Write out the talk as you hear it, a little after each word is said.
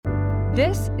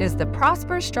This is the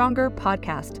Prosper Stronger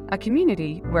podcast, a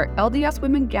community where LDS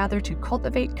women gather to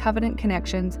cultivate covenant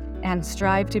connections and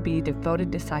strive to be devoted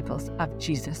disciples of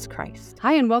Jesus Christ.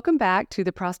 Hi, and welcome back to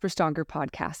the Prosper Stronger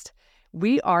podcast.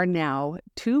 We are now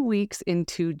 2 weeks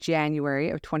into January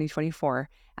of 2024,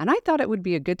 and I thought it would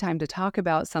be a good time to talk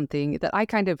about something that I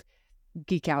kind of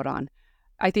geek out on.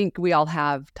 I think we all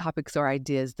have topics or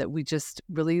ideas that we just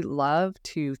really love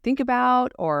to think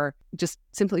about or just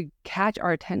simply catch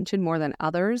our attention more than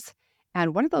others.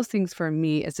 And one of those things for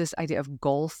me is this idea of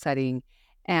goal setting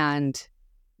and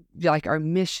like our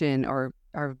mission or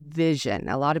our vision.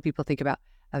 A lot of people think about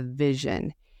a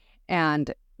vision.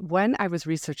 And when I was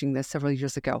researching this several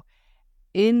years ago,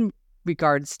 in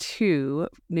regards to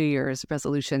New Year's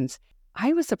resolutions,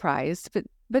 I was surprised,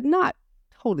 but not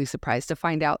totally surprised to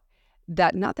find out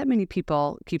that not that many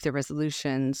people keep their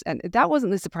resolutions. And that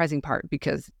wasn't the surprising part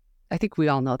because I think we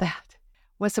all know that.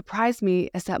 What surprised me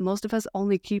is that most of us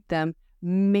only keep them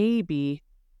maybe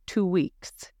 2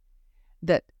 weeks,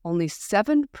 that only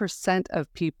 7%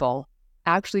 of people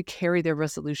actually carry their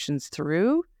resolutions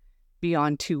through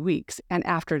beyond 2 weeks. And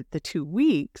after the 2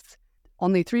 weeks,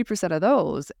 only 3% of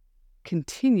those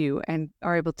continue and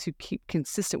are able to keep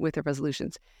consistent with their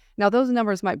resolutions. Now, those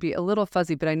numbers might be a little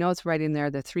fuzzy, but I know it's right in there,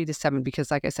 the 3 to 7,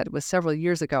 because like I said, it was several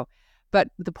years ago. But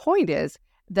the point is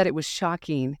that it was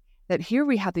shocking that here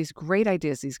we have these great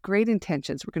ideas, these great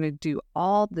intentions. We're going to do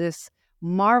all this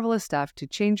marvelous stuff to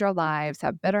change our lives,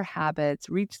 have better habits,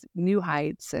 reach new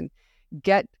heights, and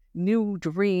get new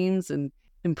dreams and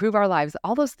improve our lives,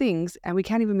 all those things, and we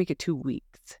can't even make it 2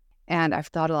 weeks. And I've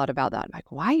thought a lot about that.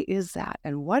 Like, why is that?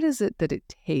 And what is it that it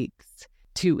takes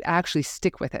to actually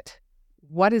stick with it?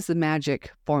 What is the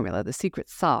magic formula, the secret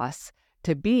sauce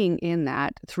to being in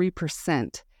that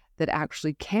 3% that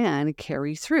actually can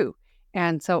carry through?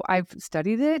 And so I've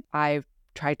studied it. I've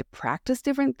tried to practice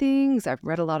different things. I've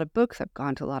read a lot of books. I've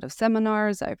gone to a lot of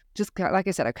seminars. I've just, like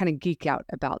I said, I kind of geek out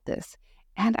about this.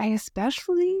 And I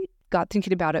especially got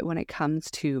thinking about it when it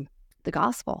comes to the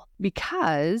gospel,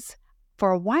 because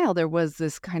for a while there was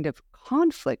this kind of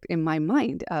conflict in my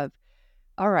mind of,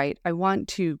 all right, I want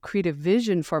to create a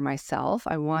vision for myself.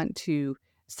 I want to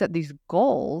set these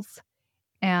goals.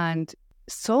 And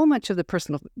so much of the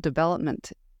personal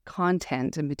development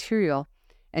content and material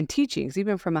and teachings,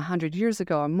 even from 100 years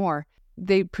ago or more,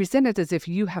 they present it as if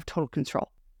you have total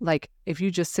control. Like if you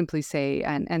just simply say,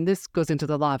 and this goes into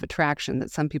the law of attraction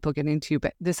that some people get into,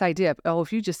 but this idea of,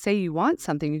 if you just say you want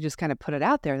something, you just kind of put it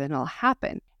out there, then it'll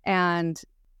happen. And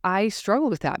I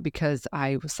struggled with that because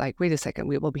I was like, wait a second,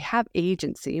 we have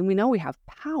agency and we know we have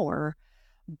power,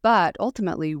 but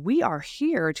ultimately we are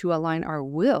here to align our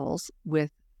wills with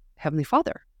Heavenly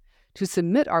Father, to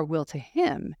submit our will to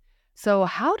Him. So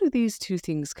how do these two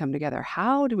things come together?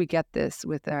 How do we get this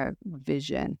with a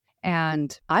vision?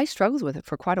 And I struggled with it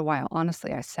for quite a while.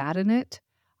 Honestly, I sat in it.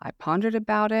 I pondered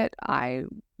about it. I,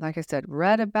 like I said,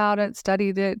 read about it,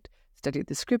 studied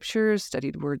the scriptures,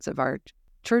 studied words of our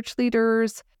church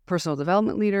leaders, personal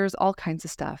development leaders, all kinds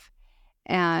of stuff.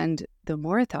 And the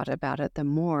more I thought about it, the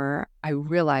more I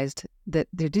realized that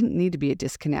there didn't need to be a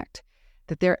disconnect,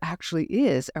 that there actually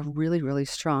is a really, really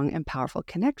strong and powerful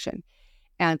connection.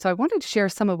 And so I wanted to share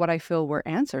some of what I feel were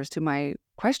answers to my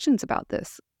questions about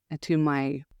this and to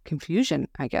my confusion,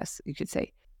 I guess you could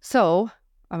say. So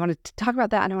I wanted to talk about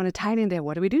that, and I want to tie it into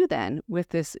what do we do then with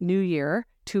this new year,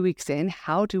 2 weeks in?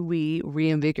 How do we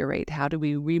reinvigorate? How do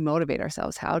we remotivate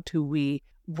ourselves? How do we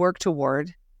work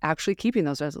toward actually keeping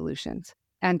those resolutions?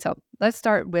 And so let's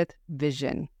start with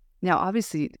vision. Now,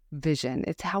 obviously, vision,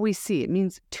 it's how we see. It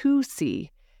means to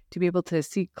see, to be able to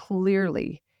see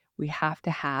clearly. We have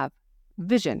to have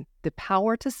vision, the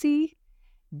power to see,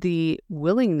 the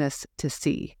willingness to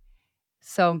see.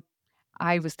 So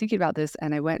I was thinking about this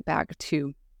and I went back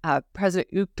to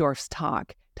President Uchtdorf's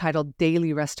talk titled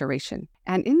Daily Restoration.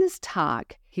 And in this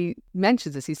talk, he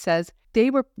mentions this. He says, they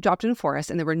were dropped in a forest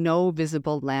and there were no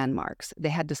visible landmarks. They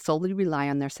had to solely rely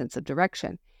on their sense of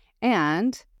direction.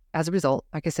 And as a result,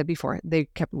 like I said before, they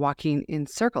kept walking in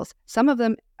circles, some of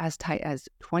them as tight as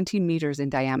 20 meters in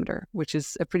diameter, which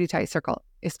is a pretty tight circle,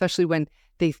 especially when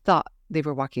they thought they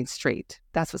were walking straight.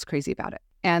 That's what's crazy about it.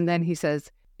 And then he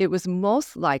says, it was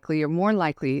most likely or more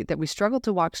likely that we struggled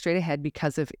to walk straight ahead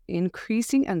because of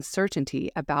increasing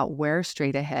uncertainty about where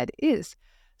straight ahead is.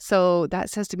 So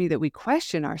that says to me that we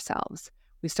question ourselves.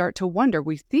 We start to wonder.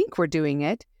 We think we're doing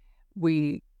it.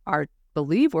 We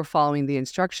believe we're following the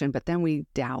instruction, but then we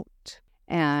doubt.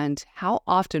 And how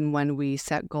often when we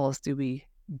set goals do we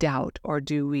doubt or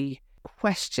do we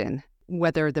question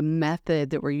whether the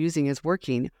method that we're using is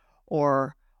working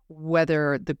or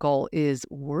whether the goal is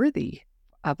worthy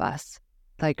of us?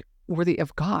 Like, worthy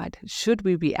of God? Should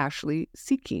we be actually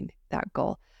seeking that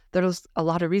goal? There's a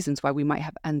lot of reasons why we might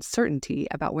have uncertainty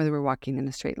about whether we're walking in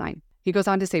a straight line. He goes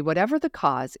on to say, whatever the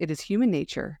cause, it is human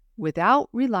nature, without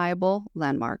reliable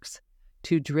landmarks,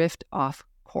 to drift off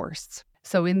course.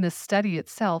 So in the study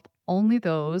itself, only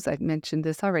those, I've mentioned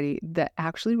this already, that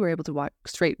actually were able to walk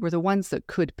straight were the ones that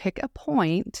could pick a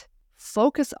point,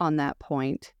 focus on that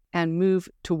point, and move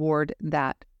toward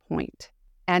that point.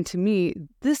 And to me,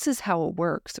 this is how it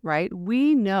works, right?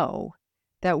 We know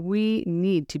that we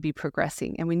need to be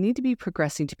progressing, and we need to be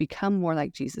progressing to become more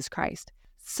like Jesus Christ.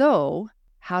 So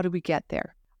how do we get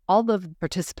there? All the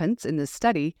participants in this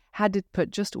study had to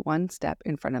put just one step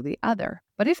in front of the other.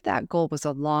 But if that goal was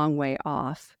a long way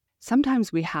off,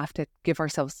 sometimes we have to give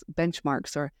ourselves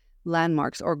benchmarks or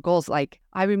landmarks or goals. Like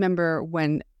I remember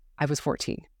when I was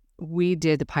 14, we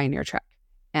did the Pioneer Trek,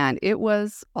 and it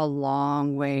was a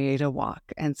long way to walk.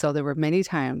 And so there were many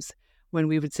times when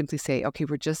we would simply say, okay,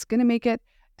 we're just going to make it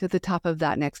to the top of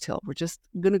that next hill. We're just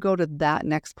going to go to that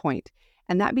next point.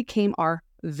 And that became our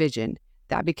vision.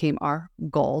 That became our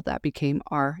goal. That became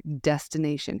our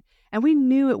destination. And we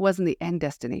knew it wasn't the end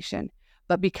destination.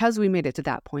 But because we made it to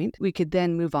that point, we could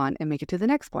then move on and make it to the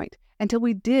next point until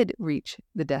we did reach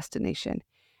the destination.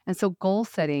 And so goal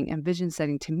setting and vision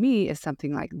setting to me is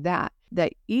something like that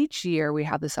each year we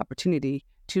have this opportunity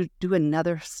to do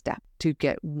another step, to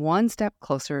get one step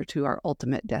closer to our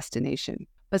ultimate destination.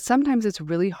 But sometimes it's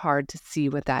really hard to see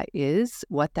what that is,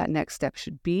 what that next step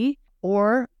should be.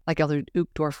 Or like Elder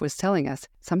Uchtdorf was telling us,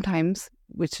 sometimes,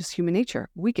 which is human nature,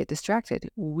 we get distracted.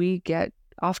 We get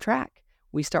off track.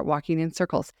 We start walking in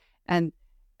circles. And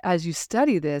as you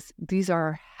study this, these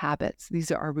are habits.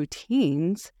 These are our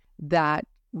routines that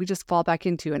we just fall back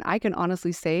into. And I can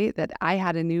honestly say that I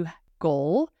had a new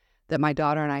goal that my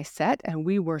daughter and I set, and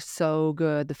we were so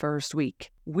good the first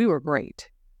week. We were great.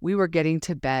 We were getting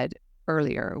to bed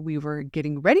earlier. We were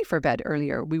getting ready for bed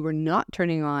earlier. We were not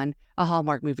turning on a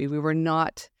Hallmark movie. We were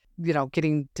not,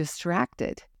 getting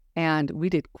distracted. And we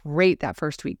did great that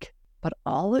first week. But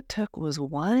all it took was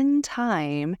one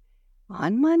time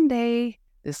on Monday,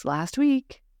 this last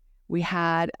week, we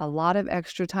had a lot of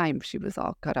extra time. She was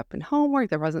all caught up in homework.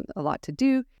 There wasn't a lot to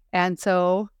do. And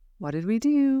so what did we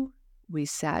do? We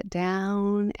sat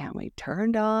down and we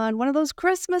turned on one of those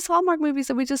Christmas Hallmark movies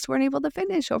that we just weren't able to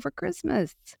finish over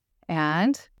Christmas.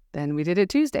 And then we did it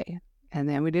Tuesday, and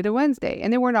then we did it Wednesday.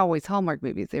 And they weren't always Hallmark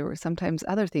movies. They were sometimes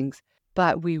other things.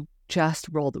 But we just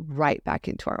rolled right back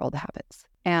into our old habits.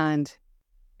 And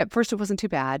at first it wasn't too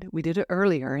bad. We did it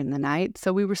earlier in the night.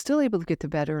 So we were still able to get to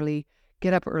bed early,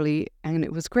 get up early, and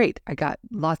it was great. I got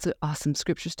lots of awesome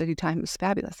scripture study time. It was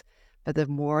fabulous. But the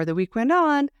more the week went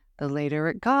on, the later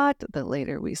it got, the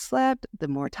later we slept, the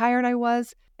more tired I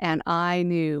was. And I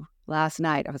knew last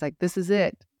night, I was like, this is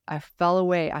it. I fell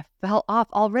away. I fell off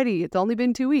already. It's only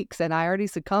been 2 weeks and I already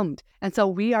succumbed. And so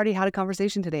we already had a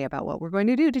conversation today about what we're going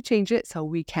to do to change it so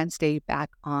we can stay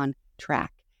back on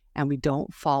track and we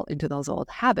don't fall into those old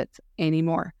habits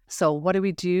anymore. So what do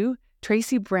we do?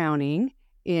 Tracy Browning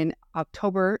in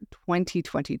October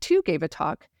 2022 gave a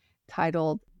talk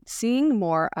titled Seeing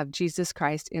More of Jesus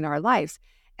Christ in Our Lives.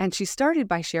 And she started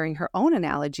by sharing her own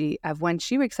analogy of when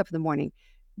she wakes up in the morning,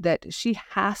 that she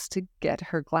has to get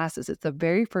her glasses. It's the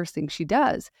very first thing she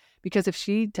does, because if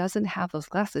she doesn't have those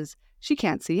glasses, she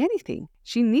can't see anything.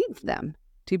 She needs them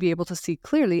to be able to see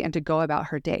clearly and to go about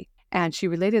her day. And she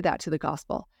related that to the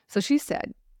gospel. So she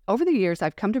said, over the years,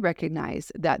 I've come to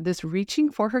recognize that this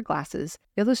reaching for her glasses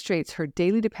illustrates her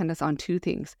daily dependence on two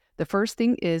things. The first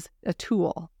thing is a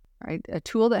tool, right? A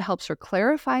tool that helps her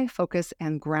clarify, focus,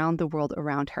 and ground the world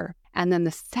around her. And then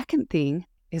the second thing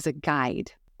is a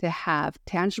guide, to have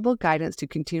tangible guidance to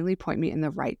continually point me in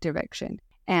the right direction.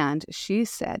 And she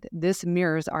said, this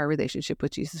mirrors our relationship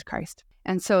with Jesus Christ.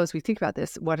 And so as we think about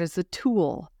this, what is the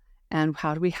tool and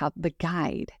how do we have the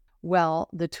guide? Well,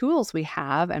 the tools we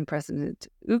have, and President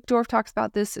Uchtdorf talks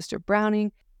about this, Sister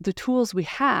Browning, the tools we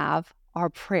have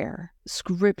are prayer,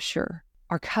 scripture,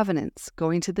 our covenants,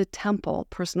 going to the temple,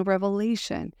 personal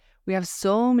revelation. We have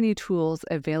so many tools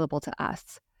available to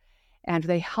us. And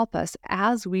they help us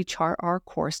as we chart our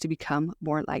course to become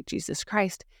more like Jesus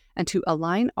Christ and to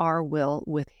align our will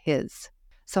with His.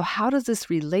 So how does this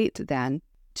relate then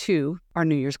to our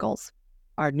New Year's goals,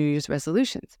 our New Year's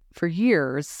resolutions? For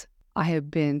years, I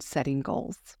have been setting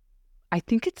goals. I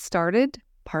think it started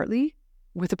partly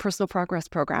with the Personal Progress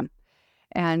Program.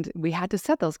 And we had to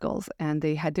set those goals, and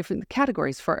they had different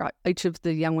categories for each of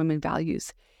the young women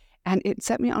values. And it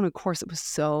set me on a course that was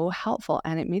so helpful,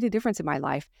 and it made a difference in my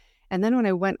life. And then when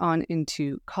I went on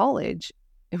into college,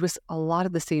 it was a lot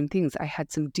of the same things. I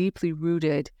had some deeply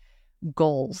rooted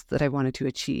goals that I wanted to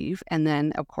achieve. And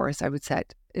then, of course, I would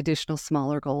set additional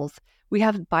smaller goals. We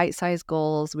have bite-sized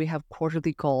goals, we have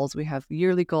quarterly goals, we have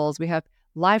yearly goals, we have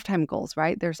lifetime goals,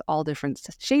 right? There's all different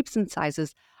shapes and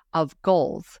sizes of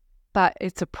goals. But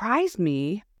it surprised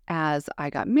me as I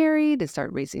got married and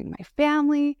started raising my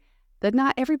family that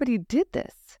not everybody did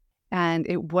this. And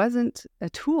it wasn't a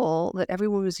tool that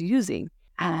everyone was using.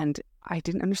 And I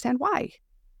didn't understand why.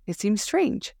 It seemed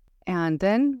strange. And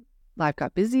then life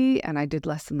got busy and I did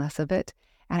less and less of it.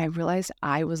 And I realized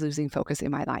I was losing focus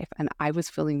in my life and I was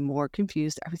feeling more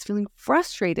confused. I was feeling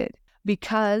frustrated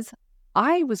because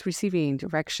I was receiving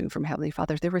direction from Heavenly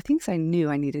Father. There were things I knew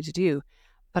I needed to do,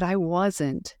 but I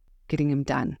wasn't getting them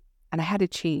done. And I had to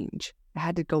change. I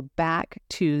had to go back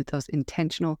to those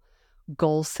intentional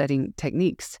goal setting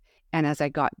techniques. And as I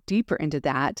got deeper into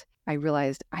that, I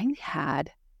realized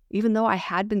even though I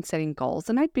had been setting goals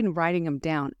and I'd been writing them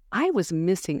down, I was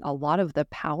missing a lot of the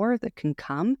power that can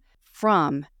come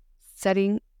from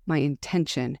setting my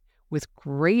intention with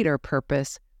greater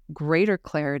purpose, greater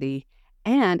clarity,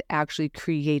 and actually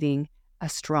creating a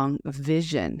strong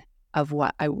vision of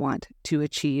what I want to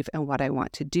achieve and what I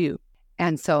want to do.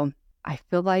 And so I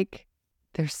feel like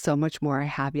there's so much more I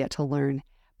have yet to learn,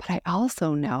 but I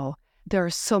also know there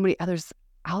are so many others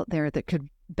out there that could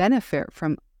benefit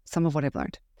from some of what I've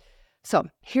learned. So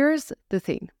here's the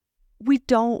thing. We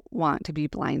don't want to be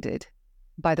blinded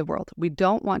by the world. We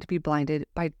don't want to be blinded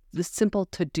by the simple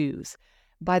to-dos,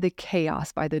 by the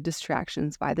chaos, by the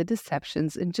distractions, by the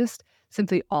deceptions, and just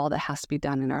simply all that has to be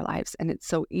done in our lives. And it's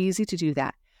so easy to do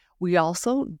that. We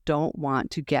also don't want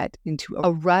to get into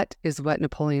a rut, is what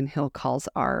Napoleon Hill calls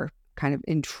our kind of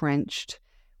entrenched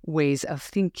ways of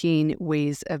thinking,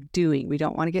 ways of doing. We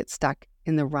don't want to get stuck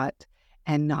in the rut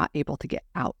and not able to get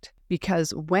out.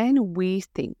 Because when we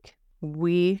think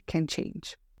we can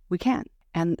change, we can.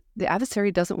 And the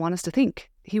adversary doesn't want us to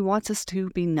think. He wants us to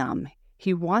be numb.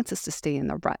 He wants us to stay in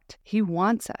the rut. He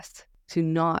wants us to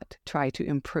not try to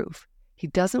improve. He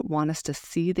doesn't want us to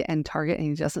see the end target, and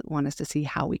he doesn't want us to see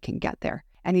how we can get there.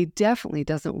 And he definitely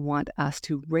doesn't want us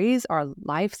to raise our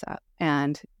lives up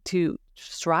and to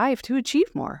strive to achieve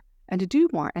more and to do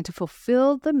more and to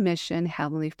fulfill the mission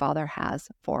Heavenly Father has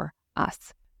for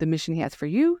us. The mission he has for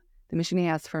you, the mission he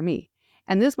has for me.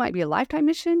 And this might be a lifetime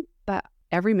mission, but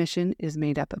every mission is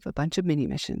made up of a bunch of mini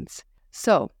missions.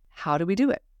 So how do we do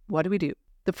it? What do we do?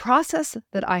 The process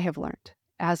that I have learned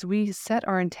as we set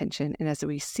our intention and as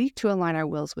we seek to align our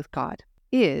wills with God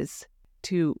is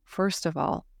to, first of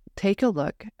all, take a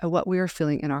look at what we are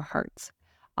feeling in our hearts.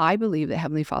 I believe that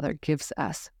Heavenly Father gives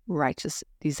us righteous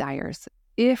desires.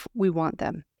 If we want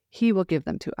them, he will give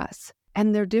them to us.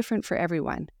 And they're different for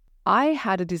everyone. I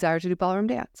had a desire to do ballroom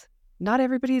dance. Not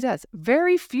everybody does.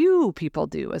 Very few people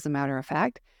do, as a matter of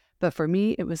fact. But for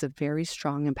me, it was a very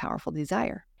strong and powerful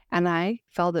desire. And I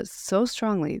felt it so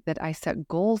strongly that I set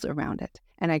goals around it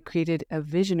and I created a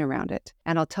vision around it.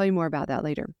 And I'll tell you more about that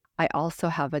later. I also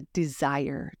have a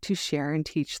desire to share and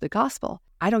teach the gospel.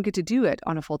 I don't get to do it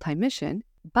on a full-time mission,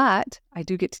 but I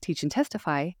do get to teach and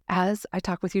testify as I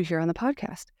talk with you here on the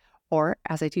podcast, or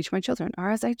as I teach my children, or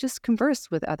as I just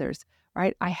converse with others,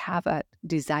 right? I have a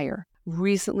desire.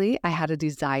 Recently, I had a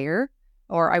desire,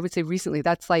 or I would say recently,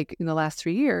 that's like in the last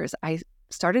 3 years, I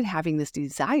started having this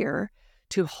desire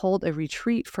to hold a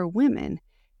retreat for women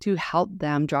to help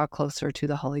them draw closer to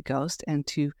the Holy Ghost and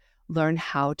to learn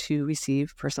how to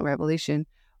receive personal revelation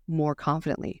more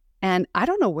confidently. And I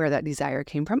don't know where that desire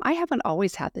came from. I haven't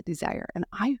always had the desire. And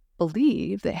I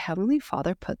believe that Heavenly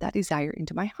Father put that desire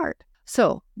into my heart.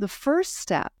 So the first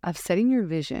step of setting your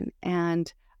vision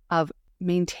and of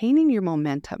maintaining your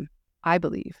momentum, I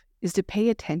believe, is to pay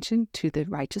attention to the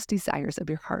righteous desires of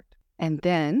your heart. And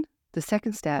then the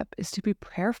second step is to be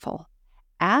prayerful.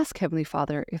 Ask Heavenly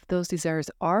Father if those desires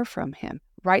are from Him.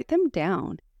 Write them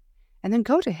down and then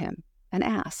go to Him and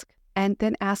ask. And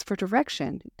then ask for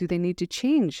direction. Do they need to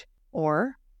change?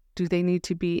 Or do they need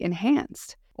to be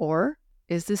enhanced? Or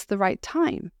is this the right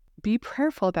time? Be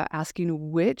prayerful about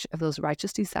asking which of those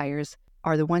righteous desires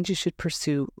are the ones you should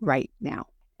pursue right now.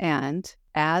 And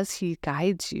as He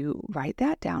guides you, write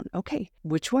that down. Okay,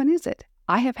 which one is it?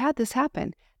 I have had this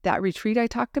happen. That retreat I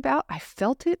talked about, I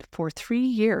felt it for 3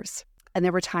 years. And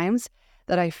there were times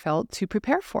that I felt to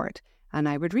prepare for it. And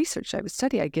I would research, I would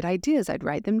study, I'd get ideas, I'd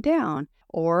write them down.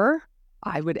 Or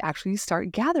I would actually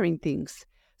start gathering things.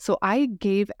 So I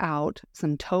gave out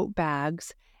some tote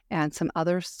bags and some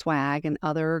other swag and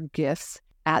other gifts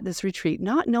at this retreat,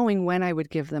 not knowing when I would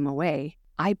give them away.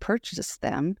 I purchased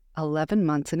them 11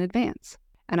 months in advance.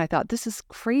 And I thought, this is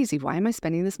crazy. Why am I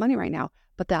spending this money right now?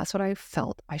 But that's what I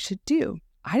felt I should do.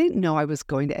 I didn't know I was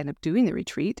going to end up doing the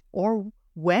retreat or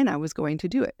when I was going to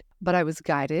do it, but I was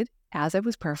guided, as I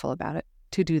was prayerful about it,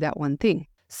 to do that one thing.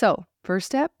 So, first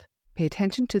step, pay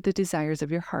attention to the desires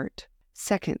of your heart.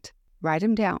 Second, write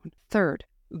them down. Third,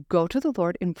 go to the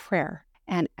Lord in prayer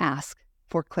and ask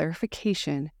for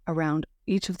clarification around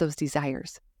each of those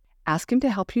desires. Ask Him to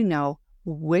help you know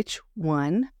which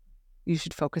one you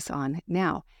should focus on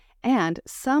now. And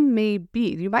some may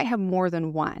be, you might have more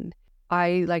than one.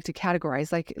 I like to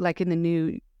categorize, like in the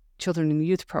new children and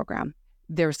youth program,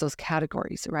 there's those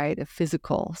categories, right? Of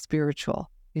physical, spiritual,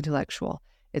 intellectual,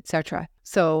 etc.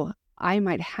 So I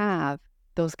might have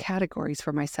those categories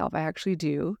for myself. I actually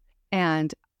do.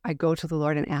 And I go to the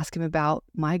Lord and ask Him about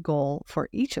my goal for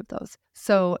each of those.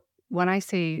 So when I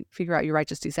say figure out your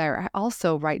righteous desire, I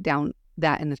also write down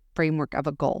that in the framework of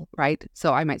a goal, right?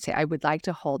 So I might say, I would like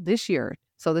to hold this year.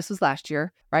 So this was last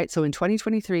year, right? So in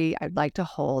 2023, I'd like to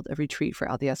hold a retreat for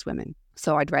LDS women.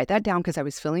 So I'd write that down because I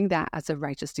was feeling that as a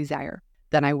righteous desire.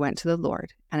 Then I went to the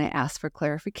Lord and I asked for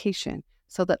clarification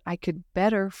so that I could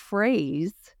better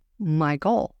phrase my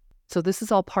goal. So this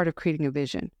is all part of creating a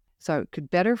vision. So I could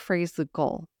better phrase the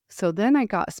goal. So then I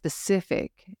got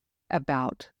specific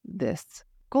about this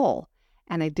goal.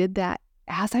 And I did that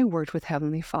as I worked with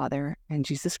Heavenly Father and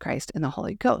Jesus Christ and the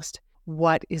Holy Ghost.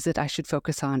 What is it I should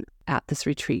focus on at this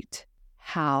retreat?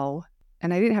 How,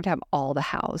 and I didn't have to have all the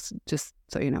hows, just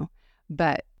so you know,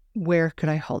 but where could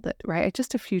I hold it, right?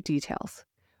 Just a few details.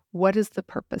 What is the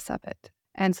purpose of it?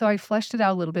 And so I fleshed it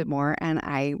out a little bit more and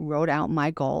I wrote out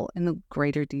my goal in the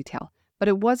greater detail, but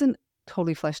it wasn't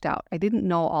totally fleshed out. I didn't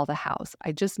know all the hows.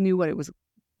 I just knew what it was,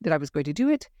 that I was going to do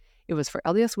it. It was for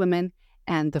LDS women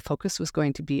and the focus was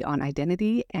going to be on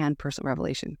identity and personal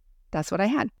revelation. That's what I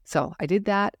had. So I did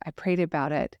that. I prayed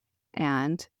about it.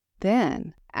 And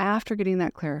then after getting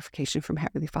that clarification from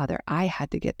Heavenly Father, I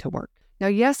had to get to work. Now,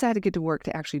 yes, I had to get to work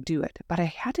to actually do it, but I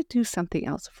had to do something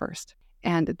else first.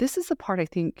 And this is the part I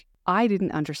think I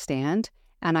didn't understand.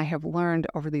 And I have learned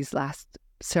over these last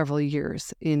several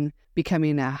years in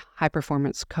becoming a high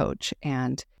performance coach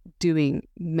and doing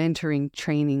mentoring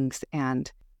trainings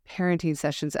and parenting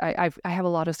sessions. I have a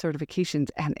lot of certifications,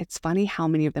 and it's funny how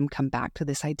many of them come back to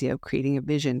this idea of creating a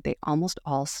vision. They almost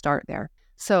all start there.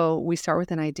 So we start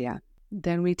with an idea,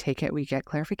 then we take it, we get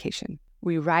clarification,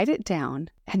 we write it down,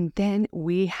 and then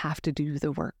we have to do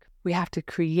the work. We have to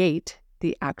create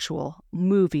the actual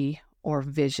movie or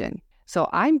vision. So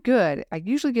I'm good. I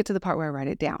usually get to the part where I write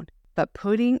it down, but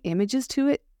putting images to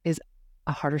it is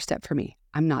a harder step for me.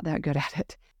 I'm not that good at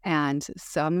it. And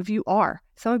some of you are.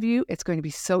 Some of you, it's going to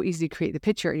be so easy to create the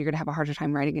picture and you're going to have a harder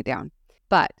time writing it down.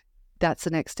 But that's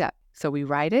the next step. So we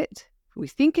write it, we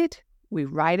think it, we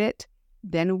write it,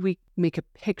 then we make a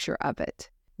picture of it.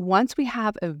 Once we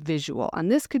have a visual,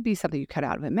 and this could be something you cut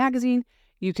out of a magazine,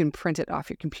 you can print it off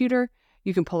your computer,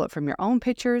 you can pull it from your own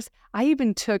pictures. I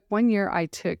even took, one year I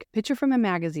took a picture from a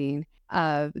magazine.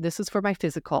 This was for my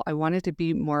physical. I wanted to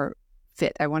be more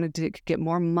fit. I wanted to get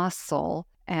more muscle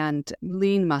and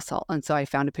lean muscle. And so I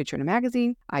found a picture in a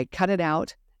magazine, I cut it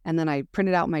out, and then I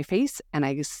printed out my face and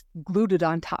I just glued it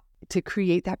on top to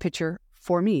create that picture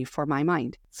for me, for my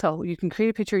mind. So you can create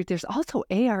a picture. There's also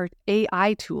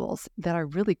AI tools that are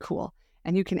really cool,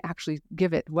 and you can actually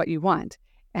give it what you want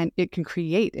and it can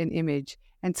create an image.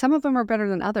 And some of them are better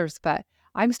than others, but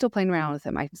I'm still playing around with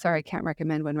them. I'm sorry, I can't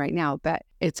recommend one right now, but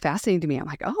it's fascinating to me. I'm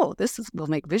like, oh, will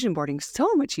make vision boarding so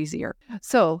much easier.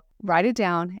 So write it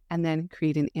down and then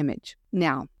create an image.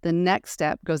 Now, the next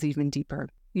step goes even deeper.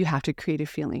 You have to create a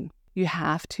feeling. You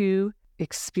have to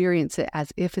experience it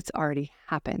as if it's already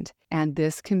happened. And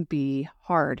this can be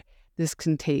hard. This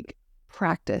can take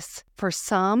practice. For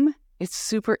some, it's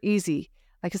super easy.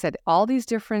 Like I said, all these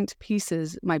different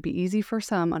pieces might be easy for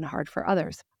some and hard for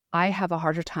others. I have a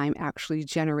harder time actually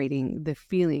generating the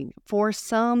feeling for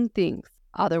some things.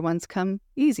 Other ones come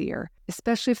easier,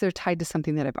 especially if they're tied to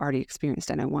something that I've already experienced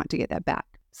and I want to get that back.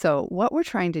 So what we're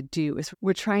trying to do is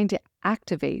we're trying to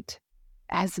activate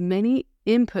as many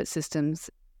input systems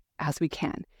as we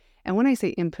can. And when I say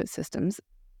input systems,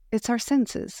 it's our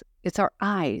senses. It's our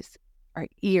eyes, our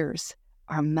ears,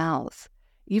 our mouths,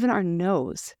 even our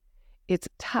nose. It's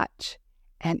touch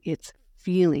and it's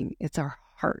feeling. It's our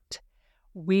heart.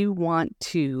 We want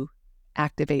to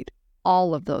activate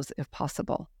all of those if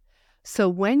possible. So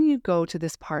when you go to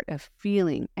this part of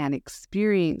feeling and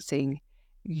experiencing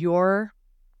your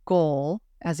goal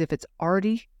as if it's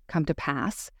already come to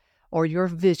pass, or your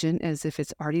vision as if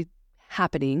it's already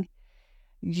happening,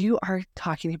 you are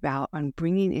talking about on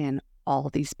bringing in all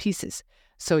these pieces.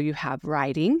 So you have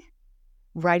writing.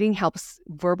 Writing helps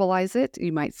verbalize it.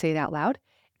 You might say it out loud,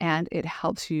 and it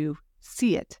helps you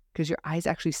see it because your eyes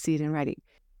actually see it in writing.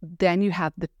 Then you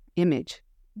have the image.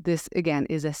 This, again,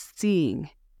 is a seeing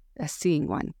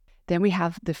one. Then we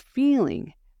have the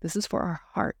feeling. This is for our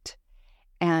heart.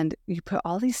 And you put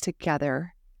all these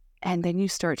together, and then you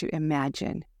start to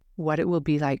imagine what it will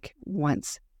be like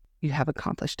once you have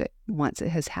accomplished it, once it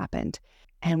has happened.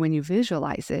 And when you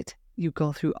visualize it, you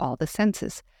go through all the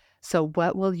senses. So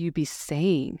what will you be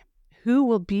saying? Who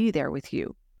will be there with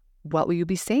you? What will you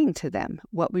be saying to them?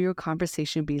 What will your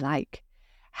conversation be like?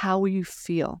 How will you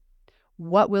feel?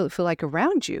 What will it feel like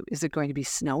around you? Is it going to be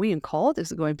snowy and cold?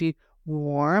 Is it going to be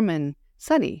warm and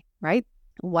sunny, right?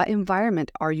 What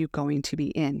environment are you going to be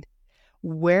in?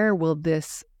 Where will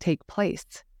this take place?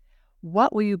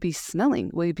 What will you be smelling?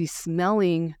 Will you be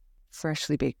smelling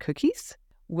freshly baked cookies?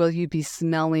 Will you be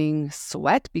smelling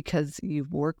sweat because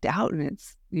you've worked out and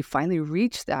you finally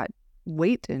reached that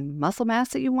weight and muscle mass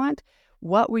that you want?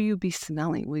 What will you be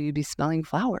smelling? Will you be smelling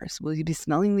flowers? Will you be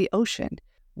smelling the ocean?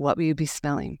 What will you be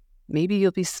smelling? Maybe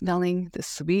you'll be smelling the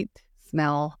sweet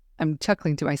smell. I'm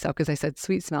chuckling to myself because I said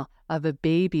sweet smell of a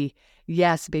baby.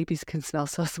 Yes, babies can smell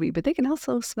so sweet, but they can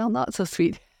also smell not so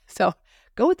sweet. So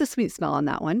go with the sweet smell on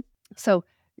that one. So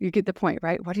you get the point,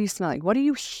 right? What are you smelling? What are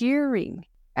you hearing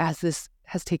as this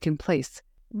has taken place?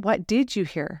 What did you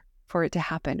hear for it to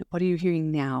happen? What are you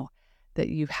hearing now that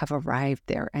you have arrived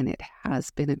there and it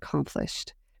has been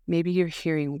accomplished? Maybe you're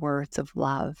hearing words of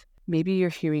love. Maybe you're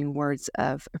hearing words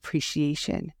of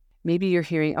appreciation. Maybe you're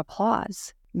hearing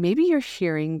applause. Maybe you're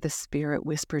hearing the Spirit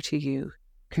whisper to you,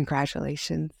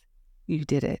 congratulations, you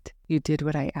did it. You did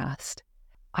what I asked.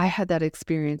 I had that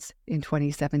experience in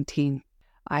 2017.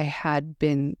 I had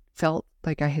felt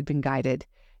like I had been guided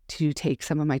to take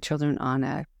some of my children on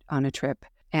a trip.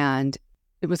 And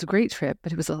it was a great trip,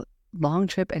 but it was a long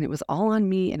trip and it was all on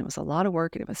me and it was a lot of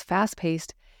work and it was fast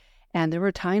paced. And there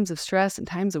were times of stress and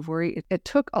times of worry. It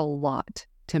took a lot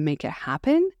to make it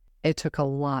happen. It took a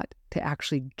lot to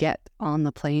actually get on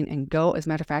the plane and go. As a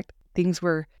matter of fact, things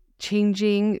were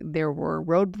changing. There were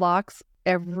roadblocks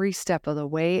every step of the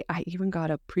way. I even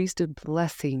got a priesthood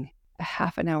blessing a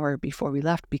half an hour before we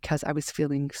left because I was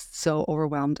feeling so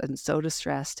overwhelmed and so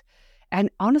distressed and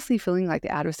honestly feeling like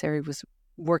the adversary was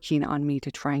working on me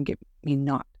to try and get me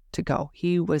not to go.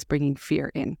 He was bringing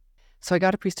fear in. So I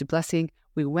got a priesthood blessing.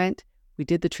 We went, we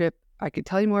did the trip. I could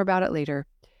tell you more about it later.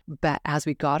 But as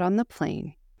we got on the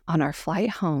plane, on our flight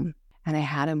home, and I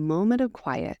had a moment of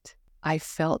quiet, I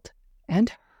felt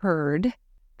and heard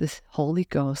this Holy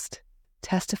Ghost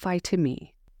testify to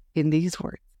me in these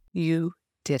words, you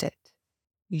did it.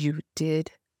 You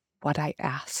did what I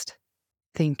asked.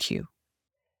 Thank you.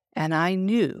 And I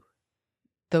knew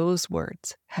those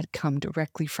words had come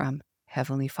directly from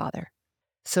Heavenly Father.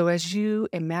 So as you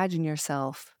imagine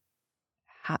yourself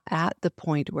at the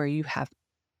point where you have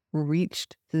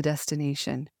reached the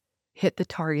destination, hit the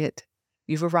target,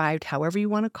 you've arrived, however you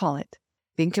want to call it,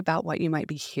 think about what you might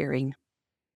be hearing.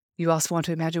 You also want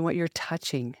to imagine what you're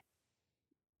touching.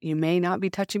 You may not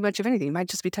be touching much of anything. You might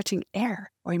just be touching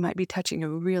air, or you might be touching a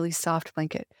really soft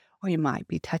blanket, or you might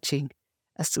be touching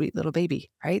a sweet little baby,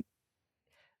 right?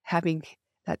 Having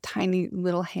that tiny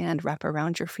little hand wrap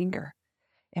around your finger.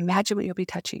 Imagine what you'll be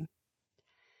touching.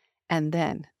 And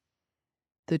then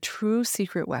the true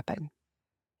secret weapon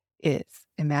is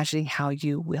imagining how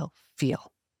you will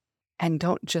feel. And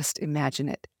don't just imagine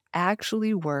it.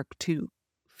 Actually work to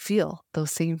feel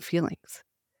those same feelings.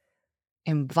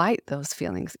 Invite those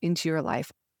feelings into your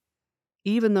life.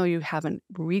 Even though you haven't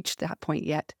reached that point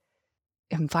yet,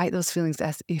 invite those feelings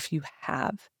as if you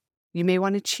have. You may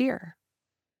want to cheer.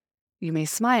 You may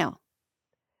smile.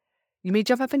 You may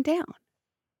jump up and down.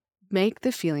 Make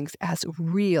the feelings as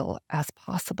real as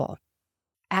possible.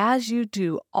 As you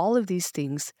do all of these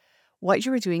things, what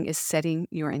you are doing is setting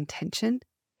your intention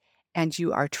and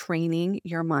you are training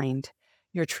your mind.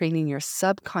 You're training your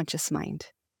subconscious mind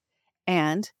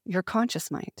and your conscious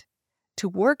mind to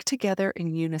work together in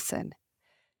unison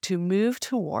to move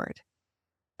toward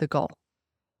the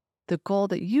goal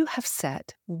that you have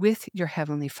set with your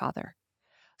Heavenly Father,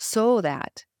 so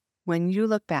that when you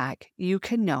look back, you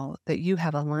can know that you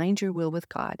have aligned your will with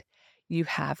God. You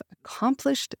have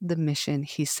accomplished the mission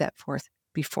He set forth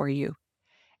before you,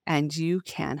 and you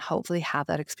can hopefully have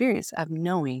that experience of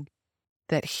knowing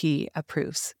that He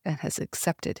approves and has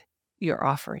accepted your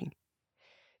offering.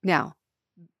 Now,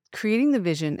 creating the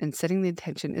vision and setting the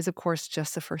intention is, of course,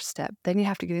 just the first step. Then you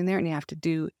have to get in there and you have to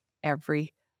do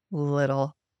every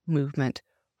little movement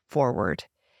forward.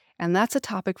 And that's a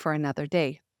topic for another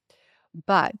day.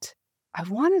 But I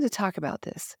wanted to talk about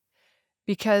this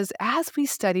because as we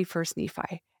study First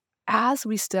Nephi, as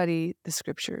we study the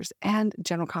scriptures and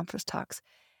General Conference talks,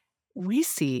 we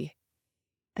see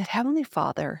that Heavenly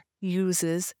Father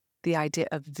uses the idea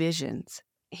of visions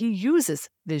He uses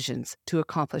visions to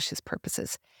accomplish his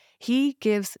purposes. He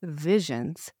gives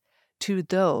visions to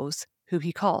those who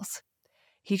he calls.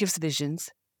 He gives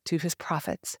visions to his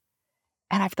prophets.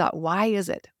 And I've thought, why is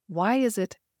it? Why is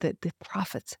it that the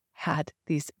prophets had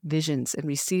these visions and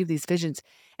received these visions?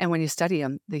 And when you study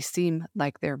them, they seem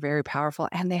like they're very powerful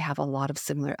and they have a lot of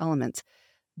similar elements.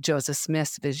 Joseph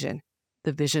Smith's vision,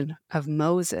 the vision of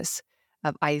Moses,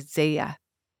 of Isaiah,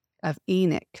 of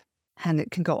Enoch, and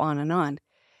it can go on and on.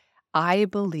 I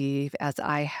believe, as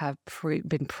I have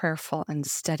been prayerful and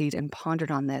studied and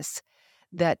pondered on this,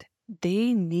 that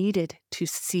they needed to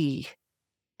see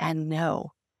and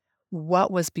know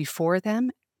what was before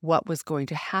them, what was going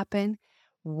to happen,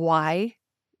 why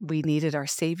we needed our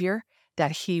Savior,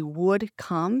 that he would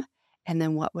come, and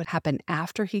then what would happen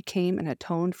after he came and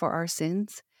atoned for our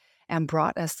sins and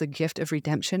brought us the gift of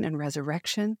redemption and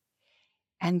resurrection,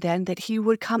 and then that he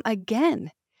would come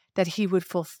again, that he would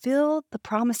fulfill the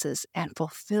promises and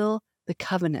fulfill the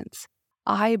covenants.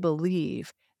 I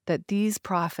believe that these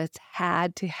prophets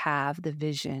had to have the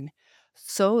vision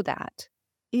so that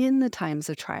in the times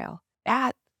of trial,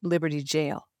 at Liberty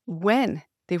Jail, when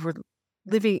they were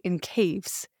living in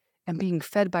caves and being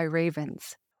fed by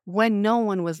ravens, when no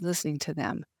one was listening to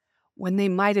them, when they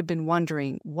might have been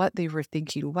wondering what they were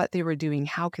thinking, what they were doing,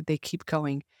 how could they keep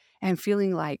going, and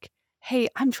feeling like, hey,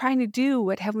 I'm trying to do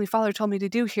what Heavenly Father told me to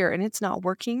do here, and it's not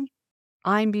working.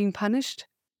 I'm being punished.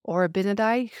 Or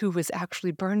Abinadi, who was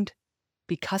actually burned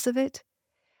because of it.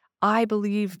 I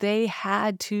believe they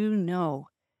had to know.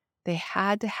 They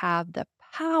had to have the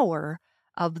power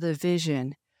of the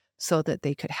vision so that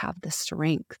they could have the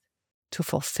strength to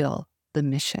fulfill the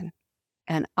mission.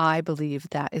 And I believe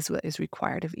that is what is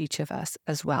required of each of us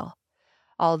as well.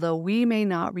 Although we may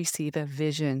not receive a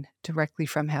vision directly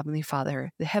from Heavenly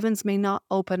Father, the heavens may not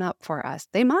open up for us.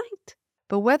 They might.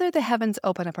 But whether the heavens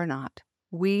open up or not,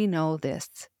 we know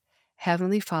this.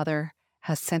 Heavenly Father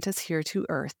has sent us here to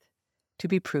earth to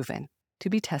be proven, to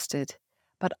be tested,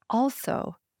 but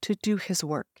also to do his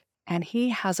work. And he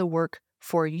has a work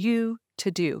for you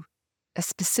to do, a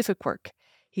specific work.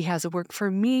 He has a work for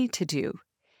me to do.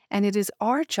 And it is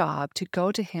our job to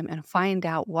go to him and find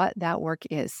out what that work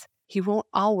is. He won't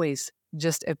always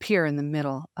just appear in the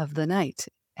middle of the night,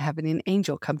 having an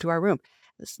angel come to our room.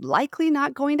 It's likely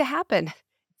not going to happen.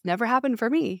 It's never happened for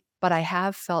me, but I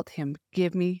have felt him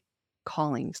give me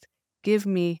callings, give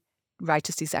me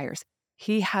righteous desires.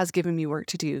 He has given me work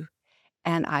to do,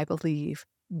 and I believe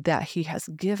that he has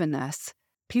given us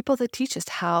people that teach us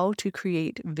how to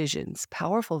create visions,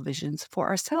 powerful visions for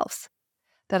ourselves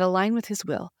that align with his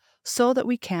will so that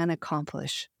we can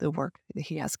accomplish the work that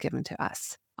he has given to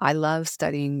us. I love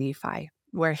studying Nephi,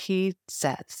 where he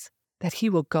says that he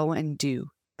will go and do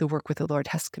the work what the Lord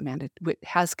has commanded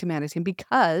him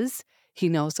because he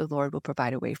knows the Lord will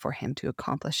provide a way for him to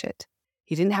accomplish it.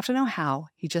 He didn't have to know how,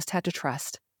 he just had to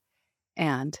trust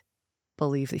and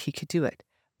believe that he could do it.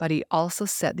 But he also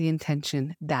set the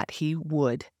intention that he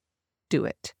would do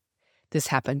it. This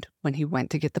happened when he went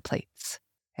to get the plates.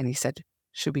 And he said,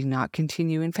 should we not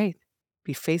continue in faith?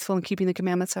 Be faithful in keeping the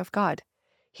commandments of God.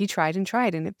 He tried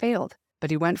and it failed. But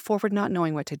he went forward not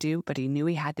knowing what to do, but he knew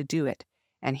he had to do it.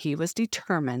 And he was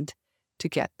determined to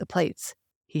get the plates.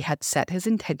 He had set his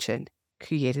intention,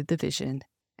 created the vision,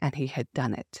 and he had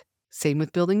done it. Same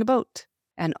with building a boat,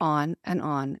 and on and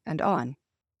on and on.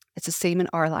 It's the same in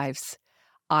our lives.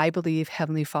 I believe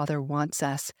Heavenly Father wants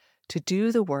us to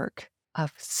do the work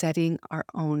of setting our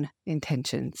own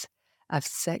intentions, of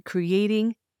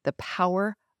creating the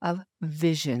power of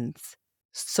visions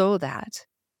so that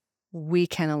we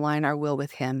can align our will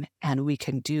with him and we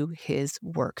can do his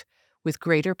work with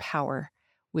greater power,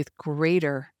 with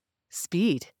greater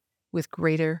speed, with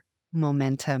greater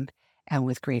momentum, and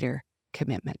with greater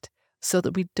commitment so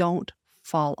that we don't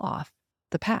fall off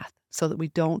the path, so that we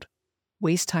don't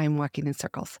waste time walking in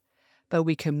circles, but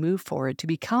we can move forward to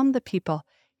become the people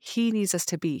he needs us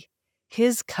to be,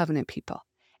 his covenant people.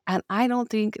 And I don't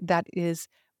think that is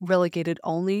relegated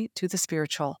only to the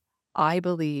spiritual. I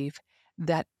believe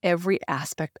that every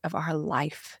aspect of our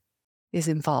life is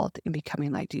involved in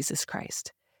becoming like Jesus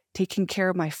Christ. Taking care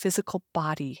of my physical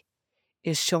body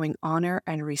is showing honor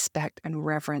and respect and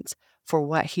reverence for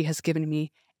what he has given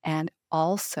me, and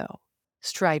also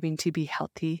striving to be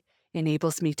healthy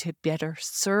enables me to better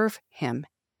serve him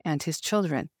and his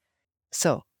children.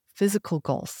 So, physical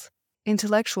goals,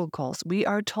 intellectual goals. We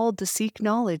are told to seek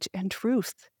knowledge and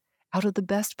truth out of the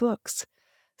best books.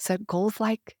 Set goals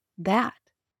like that,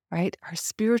 right? Our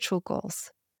spiritual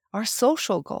goals, our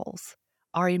social goals,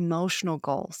 our emotional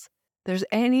goals. There's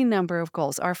any number of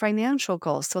goals, our financial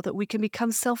goals, so that we can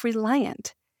become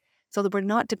self-reliant, so that we're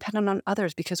not dependent on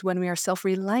others, because when we are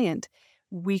self-reliant,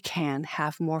 we can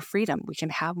have more freedom. We can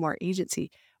have more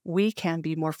agency. We can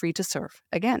be more free to serve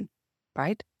again,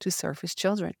 right? To serve his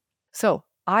children. So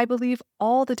I believe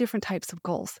all the different types of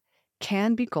goals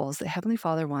can be goals that Heavenly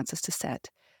Father wants us to set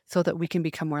so that we can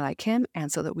become more like him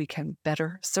and so that we can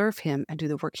better serve him and do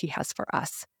the work he has for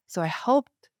us. So I hope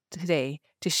today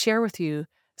to share with you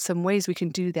some ways we can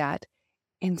do that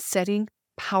in setting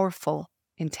powerful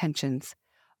intentions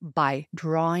by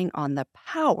drawing on the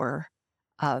power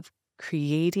of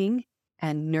creating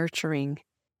and nurturing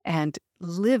and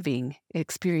living,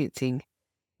 experiencing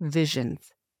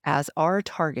visions as our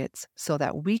targets so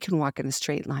that we can walk in a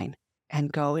straight line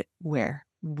and go where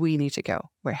we need to go,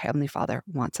 where Heavenly Father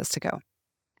wants us to go.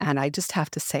 And I just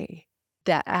have to say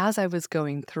that as I was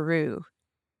going through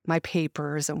my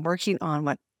papers and working on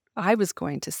what I was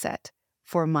going to set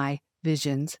for my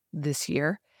visions this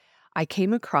year, I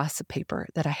came across a paper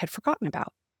that I had forgotten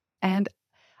about. And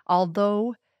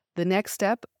although the next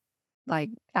step, like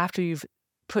after you've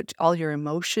put all your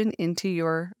emotion into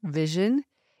your vision,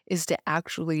 is to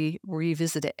actually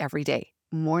revisit it every day,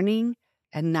 morning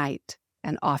and night,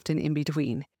 and often in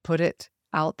between. Put it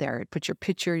out there. Put your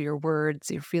picture, your words,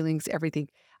 your feelings, everything.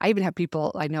 I even have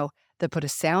people I know that put a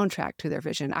soundtrack to their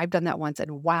vision. I've done that once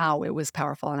and wow, it was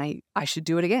powerful. And I should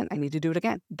do it again. I need to do it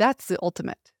again. That's the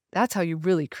ultimate. That's how you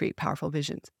really create powerful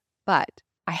visions. But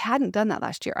I hadn't done that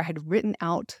last year. I had written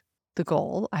out the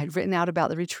goal. I had written out about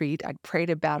the retreat. I'd prayed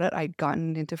about it. I'd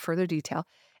gotten into further detail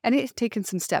and it had taken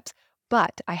some steps,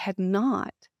 but I had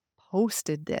not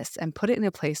posted this and put it in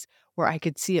a place where I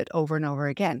could see it over and over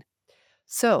again.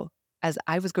 So as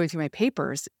I was going through my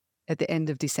papers at the end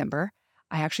of December,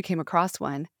 I actually came across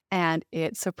one and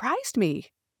it surprised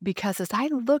me because as I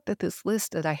looked at this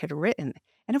list that I had written,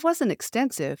 and it wasn't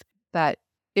extensive, but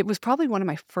it was probably one of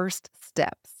my first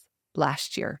steps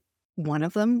last year. One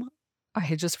of them I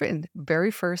had just written,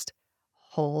 very first,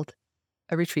 hold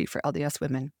a retreat for LDS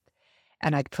women.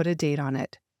 And I'd put a date on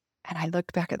it. And I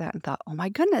looked back at that and thought, oh my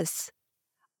goodness,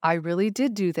 I really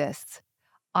did do this.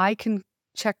 I can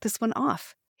check this one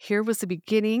off. Here was the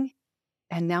beginning,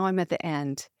 and now I'm at the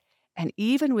end. And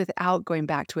even without going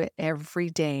back to it every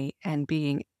day and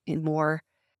being more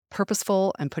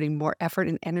purposeful and putting more effort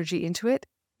and energy into it,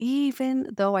 even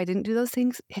though I didn't do those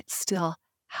things, it still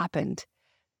happened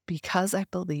because I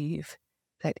believe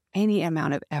that any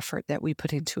amount of effort that we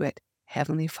put into it,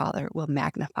 Heavenly Father will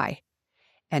magnify.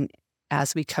 And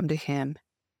as we come to him,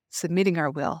 submitting our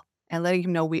will and letting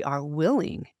him know we are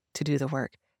willing to do the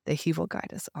work, that he will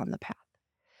guide us on the path.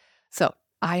 So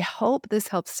I hope this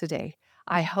helps today.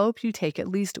 I hope you take at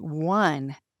least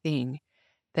one thing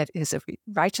that is a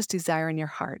righteous desire in your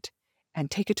heart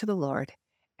and take it to the Lord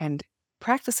and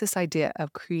practice this idea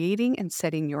of creating and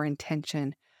setting your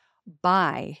intention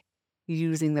by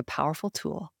using the powerful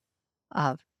tool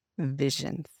of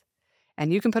visions.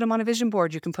 And you can put them on a vision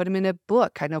board. You can put them in a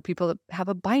book. I know people that have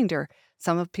a binder.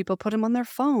 Some of people put them on their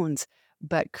phones,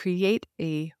 but create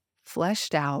a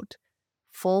fleshed out,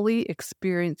 fully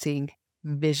experiencing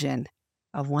vision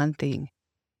of one thing.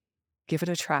 Give it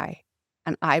a try.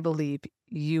 And I believe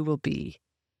you will be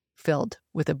filled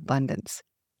with abundance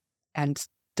and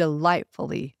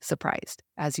delightfully surprised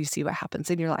as you see what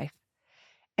happens in your life.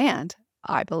 And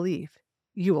I believe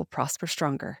you will prosper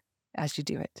stronger as you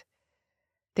do it.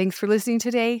 Thanks for listening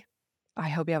today. I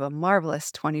hope you have a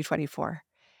marvelous 2024.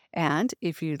 And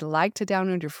if you'd like to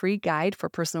download your free guide for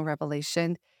personal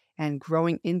revelation and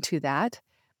growing into that,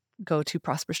 go to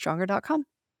prosperstronger.com.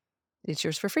 It's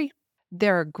yours for free.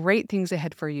 There are great things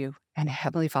ahead for you, and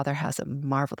Heavenly Father has a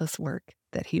marvelous work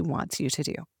that he wants you to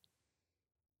do.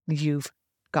 You've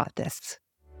got this.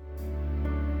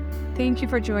 Thank you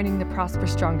for joining the Prosper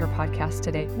Stronger podcast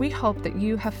today. We hope that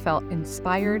you have felt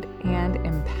inspired and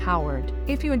empowered.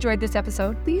 If you enjoyed this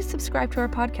episode, please subscribe to our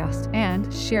podcast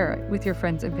and share it with your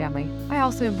friends and family. I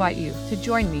also invite you to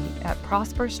join me at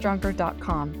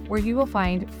prosperstronger.com, where you will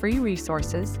find free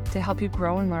resources to help you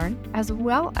grow and learn, as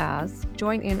well as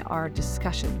join in our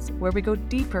discussions where we go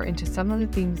deeper into some of the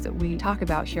things that we talk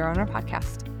about here on our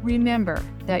podcast. Remember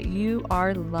that you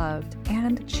are loved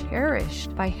and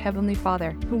cherished by Heavenly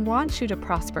Father, who wants you to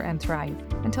prosper and thrive.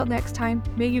 Until next time,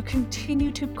 may you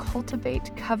continue to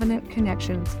cultivate covenant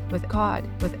connections with God,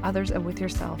 with others, and with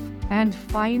yourself, and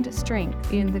find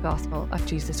strength in the gospel of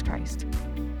Jesus Christ.